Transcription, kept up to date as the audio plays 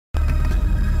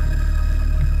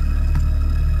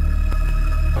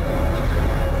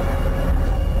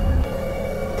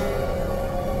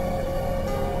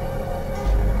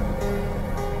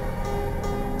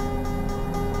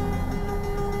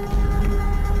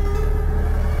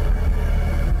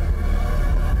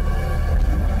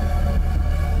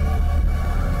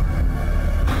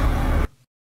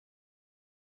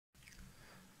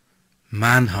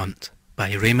Manhunt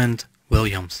by Raymond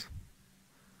Williams.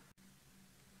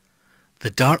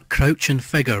 The dark crouching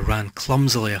figure ran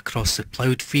clumsily across the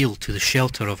ploughed field to the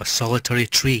shelter of a solitary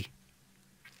tree.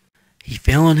 He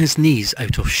fell on his knees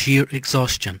out of sheer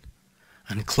exhaustion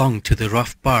and clung to the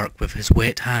rough bark with his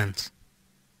wet hands.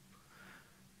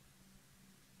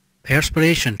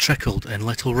 Perspiration trickled in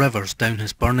little rivers down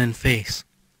his burning face.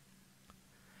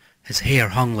 His hair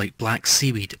hung like black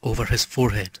seaweed over his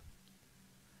forehead.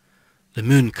 The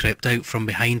moon crept out from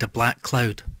behind a black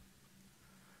cloud,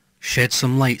 shed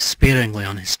some light sparingly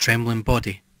on his trembling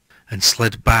body, and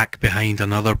slid back behind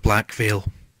another black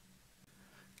veil.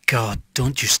 "God,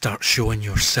 don't you start showing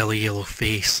your silly yellow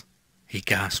face," he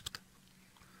gasped,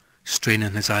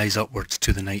 straining his eyes upwards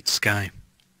to the night sky.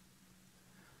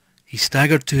 He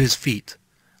staggered to his feet,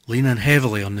 leaning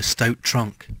heavily on the stout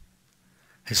trunk.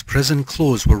 His prison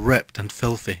clothes were ripped and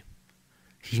filthy.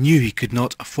 He knew he could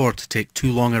not afford to take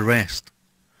too long a rest.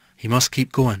 He must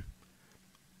keep going.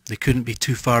 They couldn't be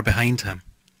too far behind him.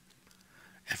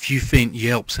 A few faint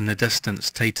yelps in the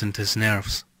distance tightened his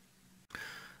nerves.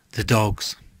 The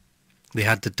dogs. They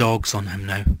had the dogs on him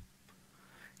now.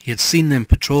 He had seen them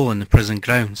patrolling the prison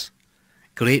grounds.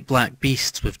 Great black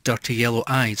beasts with dirty yellow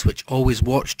eyes which always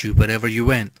watched you wherever you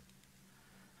went.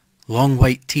 Long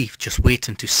white teeth just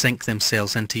waiting to sink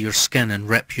themselves into your skin and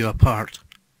rip you apart.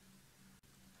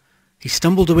 He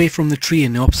stumbled away from the tree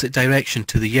in the opposite direction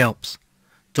to the yelps.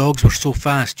 Dogs were so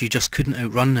fast you just couldn't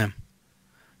outrun them.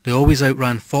 They always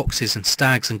outran foxes and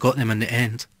stags and got them in the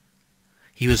end.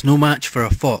 He was no match for a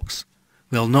fox.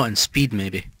 Well, not in speed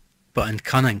maybe, but in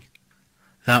cunning.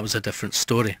 That was a different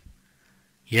story.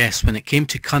 Yes, when it came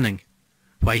to cunning,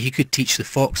 why, he could teach the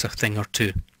fox a thing or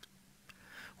two.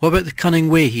 What about the cunning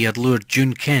way he had lured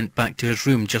June Kent back to his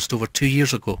room just over 2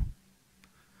 years ago?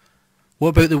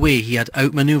 What about the way he had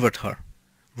outmanoeuvred her,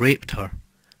 raped her,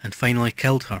 and finally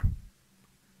killed her?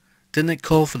 Didn't it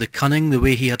call for the cunning the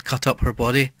way he had cut up her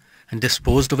body and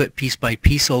disposed of it piece by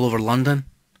piece all over London?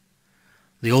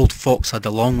 The old fox had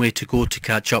a long way to go to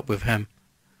catch up with him.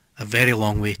 A very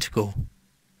long way to go.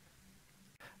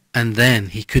 And then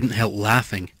he couldn't help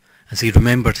laughing as he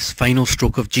remembered his final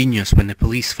stroke of genius when the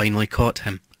police finally caught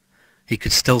him. He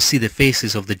could still see the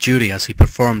faces of the jury as he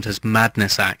performed his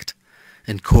madness act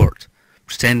in court,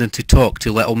 pretending to talk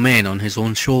to little men on his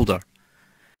own shoulder.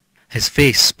 His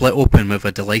face split open with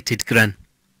a delighted grin.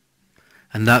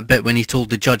 And that bit when he told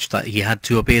the judge that he had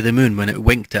to obey the moon when it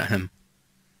winked at him.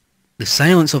 The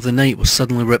silence of the night was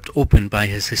suddenly ripped open by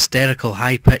his hysterical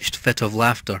high-pitched fit of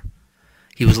laughter.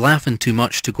 He was laughing too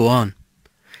much to go on.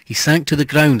 He sank to the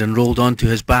ground and rolled onto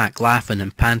his back, laughing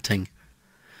and panting.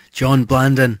 "John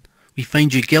Blandon, we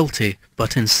find you guilty,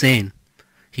 but insane,"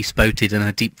 he spouted in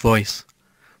a deep voice.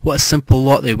 What a simple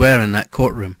lot they were in that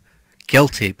courtroom.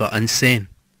 Guilty, but insane.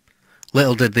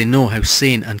 Little did they know how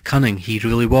sane and cunning he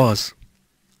really was.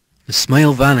 The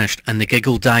smile vanished and the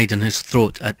giggle died in his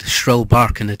throat at the shrill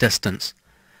bark in the distance.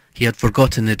 He had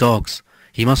forgotten the dogs.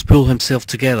 He must pull himself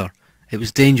together. It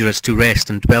was dangerous to rest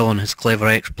and dwell on his clever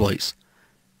exploits.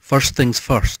 First things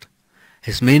first.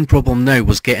 His main problem now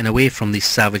was getting away from these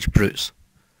savage brutes.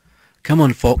 "Come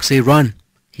on, Foxy, run,"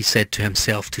 he said to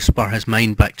himself to spur his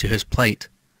mind back to his plight.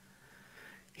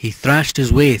 He thrashed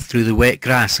his way through the wet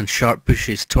grass and sharp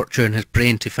bushes, torturing his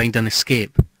brain to find an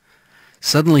escape.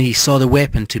 Suddenly he saw the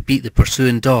weapon to beat the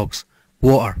pursuing dogs.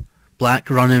 Water. Black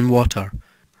running water.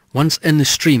 Once in the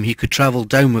stream he could travel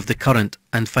down with the current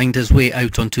and find his way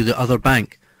out onto the other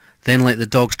bank, then let the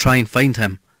dogs try and find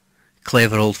him.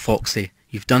 "Clever old Foxy,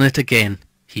 you've done it again,"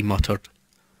 he muttered.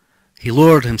 He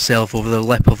lowered himself over the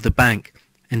lip of the bank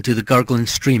into the gurgling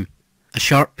stream. A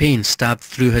sharp pain stabbed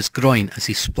through his groin as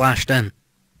he splashed in.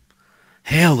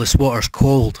 "Hell, this water's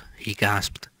cold," he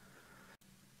gasped.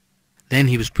 Then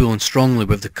he was pulling strongly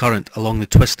with the current along the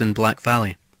twisting black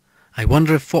valley. "I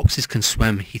wonder if foxes can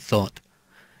swim," he thought.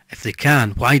 "If they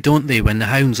can, why don't they when the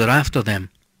hounds are after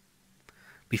them?"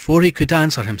 Before he could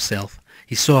answer himself,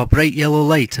 he saw a bright yellow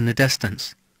light in the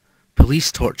distance.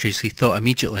 Police torches, he thought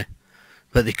immediately,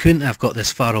 but they couldn't have got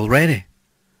this far already.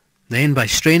 Then, by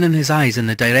straining his eyes in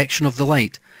the direction of the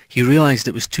light, he realized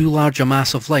it was too large a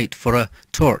mass of light for a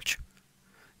torch.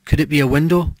 Could it be a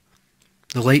window?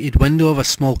 The lighted window of a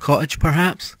small cottage,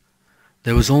 perhaps?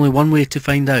 There was only one way to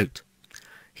find out.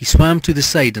 He swam to the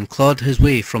side and clawed his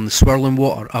way from the swirling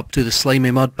water up to the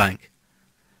slimy mud bank.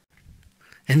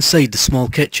 Inside the small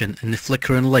kitchen, in the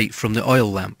flickering light from the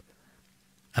oil lamp,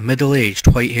 a middle-aged,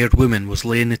 white-haired woman was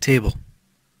laying the table.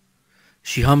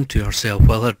 She hummed to herself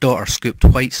while her daughter scooped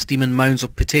white steaming mounds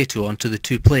of potato onto the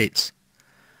 2 plates.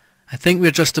 "I think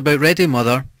we're just about ready,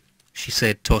 Mother," she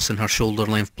said, tossing her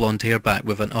shoulder-length blonde hair back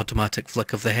with an automatic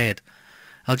flick of the head.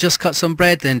 I'll just cut some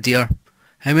bread then, dear.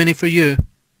 How many for you?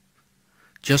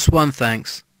 Just one,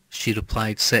 thanks, she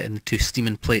replied, setting the 2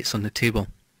 steaming plates on the table.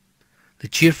 The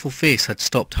cheerful face had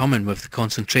stopped humming with the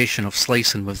concentration of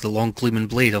slicing with the long gleaming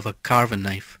blade of a carving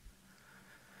knife.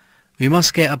 We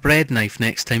must get a bread knife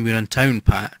next time we're in town,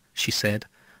 Pat, she said.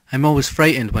 I'm always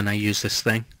frightened when I use this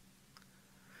thing.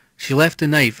 She left the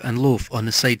knife and loaf on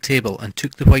the side table and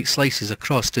took the white slices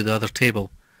across to the other table.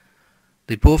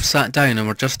 They both sat down and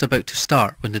were just about to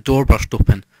start when the door burst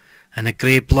open, and a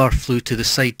grey blur flew to the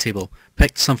side table,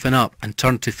 picked something up and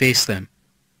turned to face them.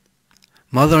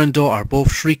 Mother and daughter,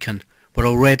 both shrieking, were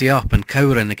already up and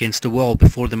cowering against the wall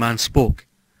before the man spoke.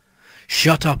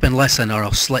 Shut up and listen, or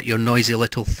I'll slit your noisy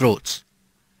little throats.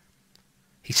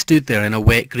 He stood there in a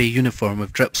wet grey uniform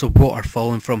with drips of water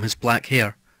falling from his black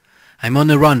hair. I'm on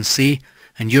the run, see,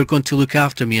 and you're going to look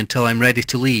after me until I'm ready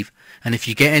to leave, and if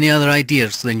you get any other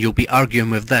ideas then you'll be arguing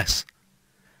with this.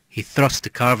 He thrust the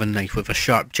carving knife with a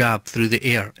sharp jab through the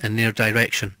air in their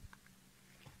direction.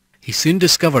 He soon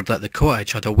discovered that the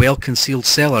cottage had a well-concealed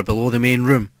cellar below the main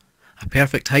room, a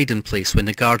perfect hiding place when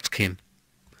the guards came,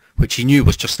 which he knew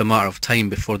was just a matter of time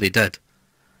before they did.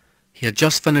 He had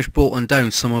just finished bolting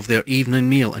down some of their evening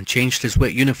meal and changed his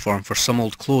wet uniform for some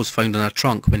old clothes found in a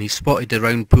trunk when he spotted the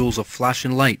round pools of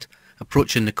flashing light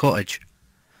approaching the cottage.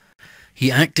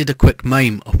 He acted a quick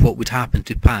mime of what would happen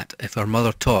to Pat if her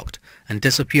mother talked and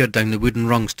disappeared down the wooden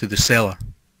rungs to the cellar.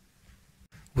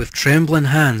 With trembling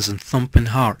hands and thumping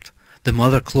heart, the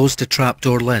mother closed the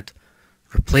trapdoor lid,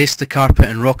 replaced the carpet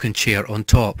and rocking chair on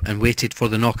top and waited for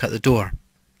the knock at the door.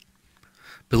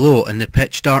 Below, in the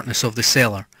pitch darkness of the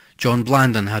cellar, John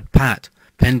Blandon had Pat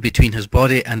pinned between his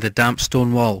body and the damp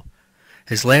stone wall.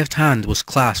 His left hand was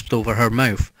clasped over her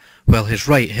mouth, while his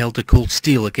right held the cold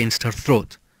steel against her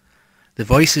throat. The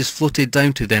voices floated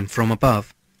down to them from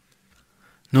above.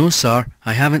 No, sir,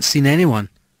 I haven't seen anyone.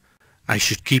 I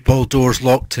should keep all doors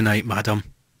locked tonight, madam.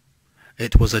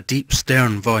 It was a deep,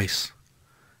 stern voice.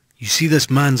 You see, this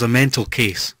man's a mental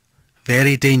case.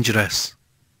 Very dangerous.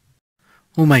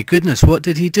 Oh my goodness, what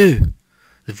did he do?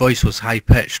 The voice was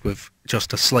high-pitched with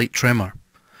just a slight tremor.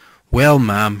 Well,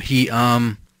 ma'am,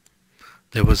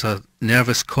 There was a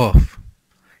nervous cough.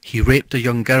 He raped a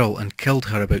young girl and killed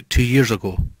her about 2 years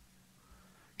ago.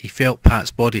 He felt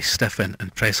Pat's body stiffen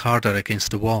and press harder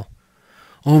against the wall.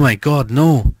 Oh my God,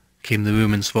 no, came the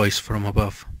woman's voice from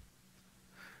above.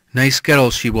 Nice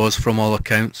girl she was from all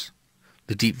accounts.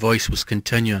 The deep voice was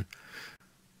continuing.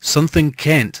 Something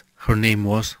Kent, her name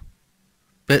was.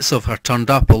 Bits of her turned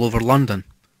up all over London.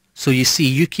 So you see,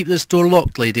 you keep this door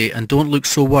locked, lady, and don't look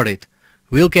so worried.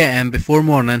 We'll get him before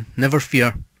morning, never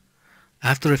fear.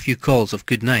 After a few calls of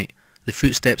good night, the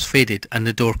footsteps faded and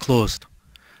the door closed.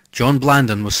 John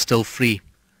Blandon was still free.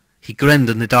 He grinned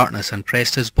in the darkness and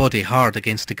pressed his body hard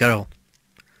against the girl.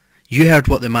 You heard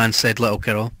what the man said, little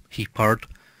girl, he purred.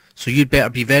 So you'd better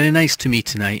be very nice to me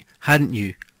tonight, hadn't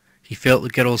you? He felt the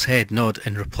girl's head nod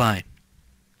in reply.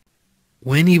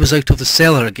 When he was out of the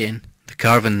cellar again, the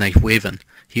carving knife waving,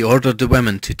 he ordered the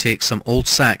women to take some old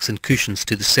sacks and cushions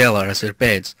to the cellar as their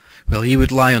beds, while he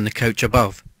would lie on the couch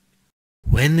above.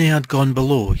 When they had gone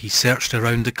below, he searched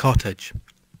around the cottage.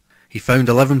 He found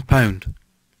 £11,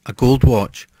 a gold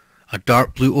watch, a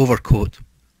dark blue overcoat,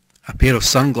 a pair of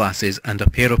sunglasses and a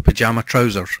pair of pyjama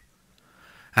trousers.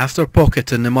 After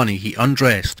pocketing the money, he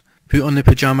undressed, put on the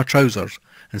pyjama trousers,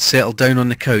 and settled down on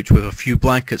the couch with a few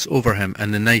blankets over him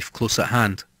and the knife close at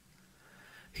hand.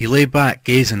 He lay back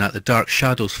gazing at the dark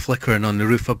shadows flickering on the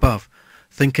roof above,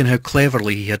 thinking how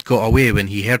cleverly he had got away when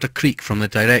he heard a creak from the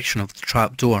direction of the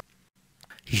trap-door.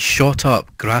 He shot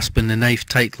up, grasping the knife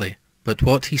tightly, but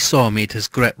what he saw made his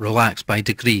grip relax by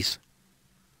degrees.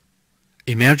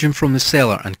 Emerging from the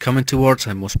cellar and coming towards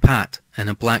him was Pat in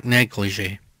a black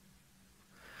negligee.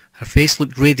 Her face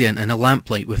looked radiant in a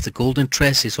lamplight with the golden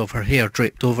tresses of her hair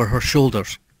draped over her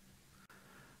shoulders.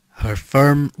 Her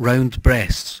firm, round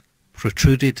breasts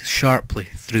protruded sharply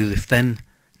through the thin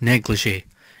negligee,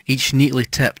 each neatly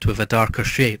tipped with a darker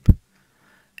shape.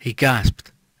 He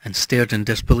gasped and stared in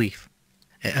disbelief.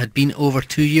 It had been over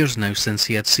 2 years now since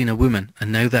he had seen a woman,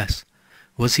 and now this.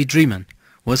 Was he dreaming?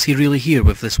 Was he really here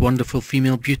with this wonderful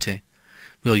female beauty?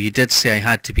 Well, you did say I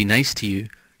had to be nice to you,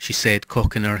 she said,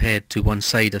 cocking her head to one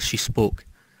side as she spoke.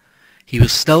 He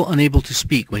was still unable to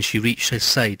speak when she reached his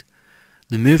side.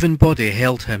 The moving body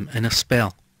held him in a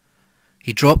spell.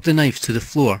 He dropped the knife to the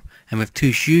floor and with 2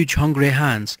 huge hungry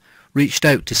hands reached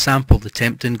out to sample the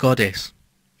tempting goddess.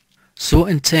 So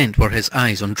intent were his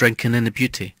eyes on drinking in the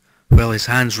beauty, while his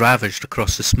hands ravaged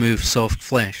across the smooth, soft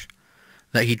flesh,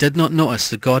 that he did not notice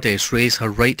the goddess raise her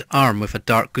right arm with a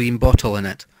dark green bottle in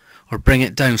it, or bring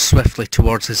it down swiftly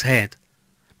towards his head.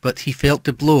 but he felt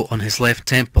the blow on his left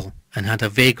temple and had a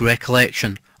vague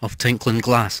recollection of tinkling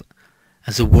glass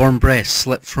as the warm breast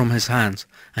slipped from his hands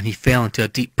and he fell into a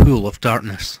deep pool of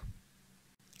darkness.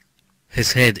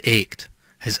 His head ached.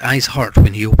 His eyes hurt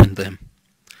when he opened them.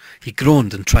 He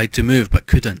groaned and tried to move but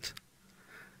couldn't.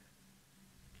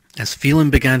 As feeling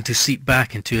began to seep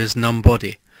back into his numb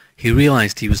body, he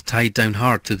realized he was tied down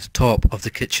hard to the top of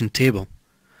the kitchen table.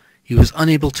 He was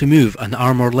unable to move an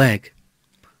arm or leg.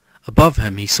 Above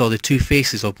him he saw the two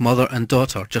faces of mother and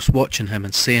daughter just watching him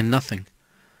and saying nothing.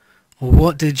 "Oh,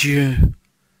 what did you—"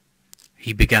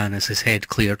 he began as his head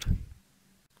cleared.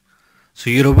 "So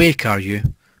you're awake, are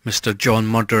you, Mr. John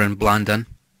Murderin Blandon?"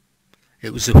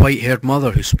 It was the white-haired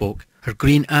mother who spoke, her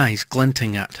green eyes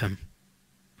glinting at him.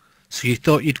 "So you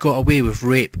thought you'd got away with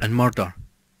rape and murder?"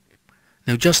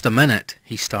 "Now just a minute,"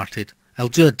 he started. "I'll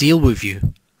do a deal with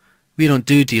you." "We don't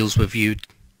do deals with you,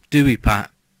 do we, Pat?"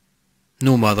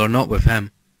 "No, mother, not with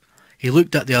him." He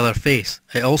looked at the other face.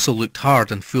 It also looked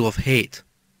hard and full of hate.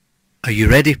 "Are you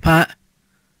ready, Pat?"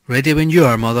 "Ready when you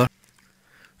are, mother."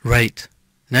 "Right.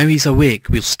 Now he's awake,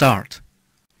 we'll start."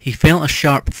 He felt a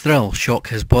sharp thrill shock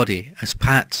his body as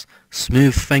Pat's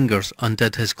smooth fingers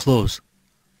undid his clothes.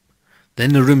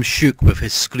 Then the room shook with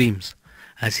his screams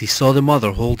as he saw the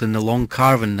mother holding the long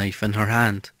carving knife in her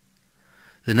hand.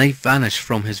 The knife vanished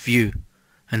from his view,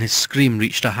 and his scream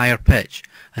reached a higher pitch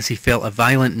as he felt a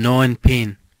violent gnawing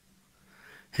pain.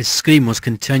 His scream was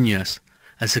continuous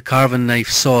as the carving knife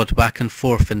sawed back and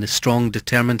forth in the strong,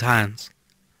 determined hands.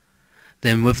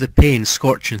 Then, with the pain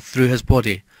scorching through his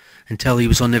body until he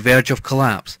was on the verge of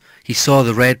collapse, he saw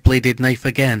the red-bladed knife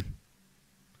again.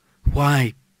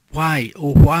 "Why,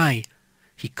 oh why?"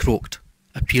 he croaked,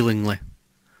 appealingly.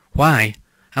 "Why?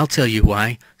 I'll tell you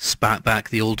why," spat back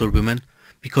the older woman.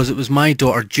 "Because it was my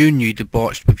daughter June you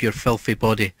debauched with your filthy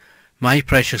body. My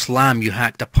precious lamb you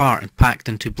hacked apart and packed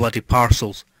into bloody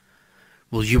parcels.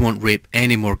 Well, you won't rape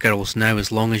any more girls now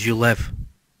as long as you live."